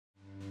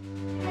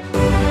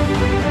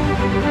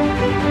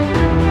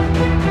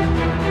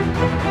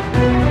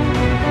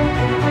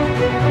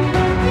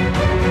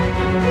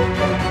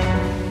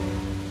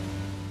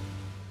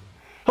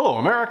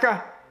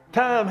America!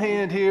 Tom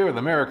Hand here with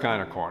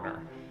Americana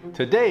Corner.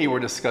 Today we're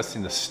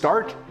discussing the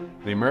start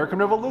of the American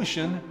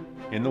Revolution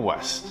in the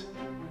West.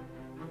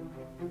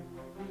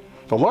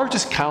 The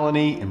largest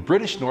colony in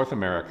British North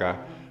America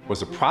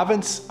was the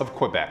Province of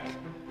Quebec,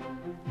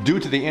 due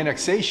to the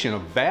annexation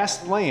of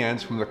vast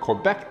lands from the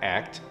Quebec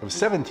Act of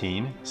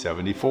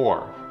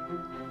 1774.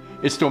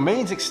 Its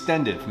domains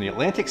extended from the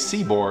Atlantic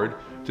seaboard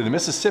to the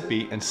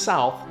Mississippi and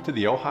south to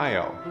the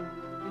Ohio.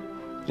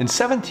 In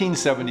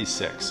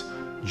 1776,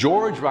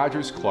 George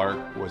Rogers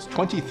Clark was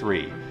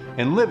 23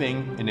 and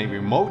living in a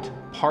remote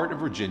part of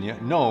Virginia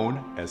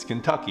known as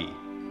Kentucky.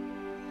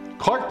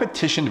 Clark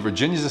petitioned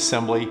Virginia's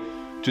Assembly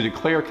to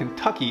declare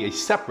Kentucky a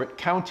separate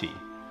county,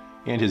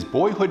 and his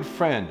boyhood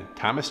friend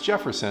Thomas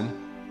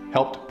Jefferson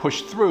helped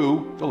push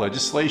through the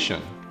legislation.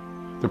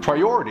 The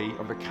priority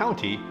of the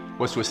county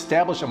was to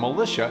establish a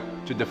militia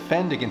to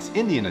defend against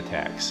Indian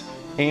attacks,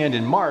 and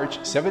in March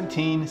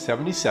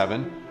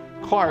 1777,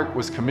 Clark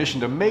was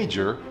commissioned a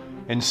major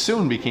and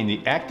soon became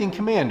the acting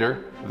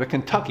commander of the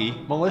Kentucky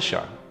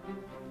militia.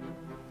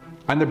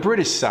 On the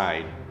British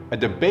side, a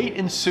debate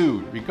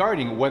ensued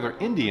regarding whether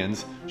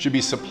Indians should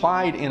be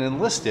supplied and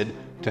enlisted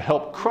to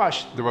help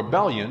crush the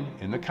rebellion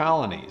in the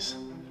colonies.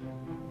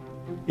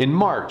 In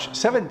March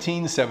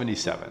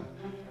 1777,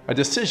 a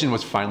decision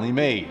was finally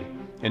made,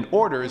 and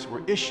orders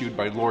were issued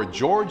by Lord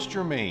George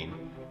Germaine,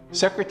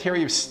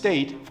 Secretary of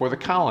State for the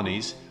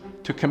Colonies,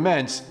 to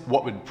commence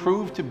what would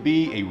prove to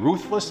be a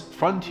ruthless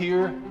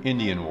frontier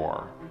Indian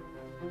war.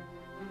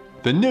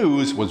 The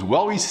news was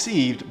well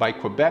received by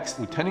Quebec's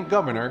Lieutenant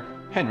Governor,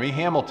 Henry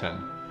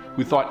Hamilton,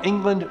 who thought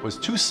England was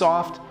too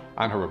soft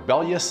on her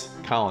rebellious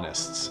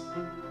colonists.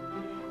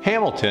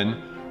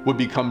 Hamilton would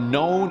become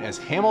known as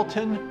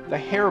Hamilton the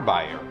Hair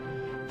Buyer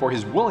for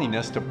his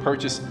willingness to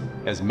purchase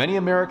as many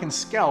American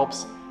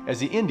scalps as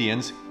the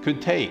Indians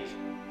could take.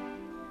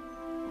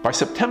 By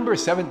September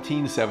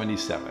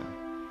 1777,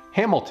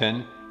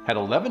 Hamilton had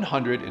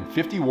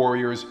 1,150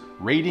 warriors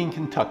raiding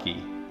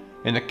Kentucky,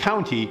 and the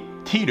county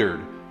teetered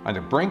on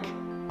the brink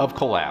of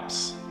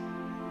collapse.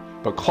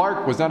 But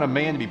Clark was not a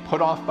man to be put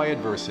off by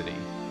adversity,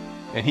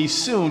 and he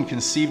soon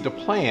conceived a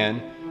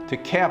plan to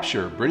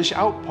capture British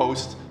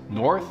outposts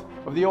north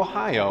of the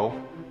Ohio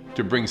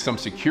to bring some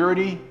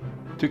security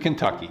to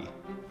Kentucky.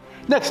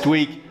 Next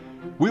week,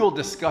 we will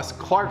discuss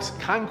Clark's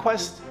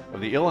conquest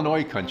of the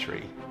Illinois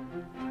country.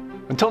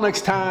 Until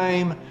next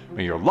time,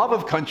 may your love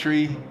of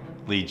country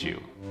lead you.